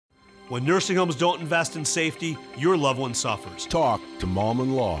When nursing homes don't invest in safety, your loved one suffers. Talk to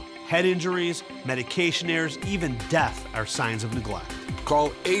Malman Law. Head injuries, medication errors, even death are signs of neglect. Call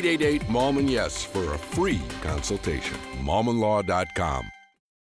 888-MALMAN-YES for a free consultation. MalmanLaw.com.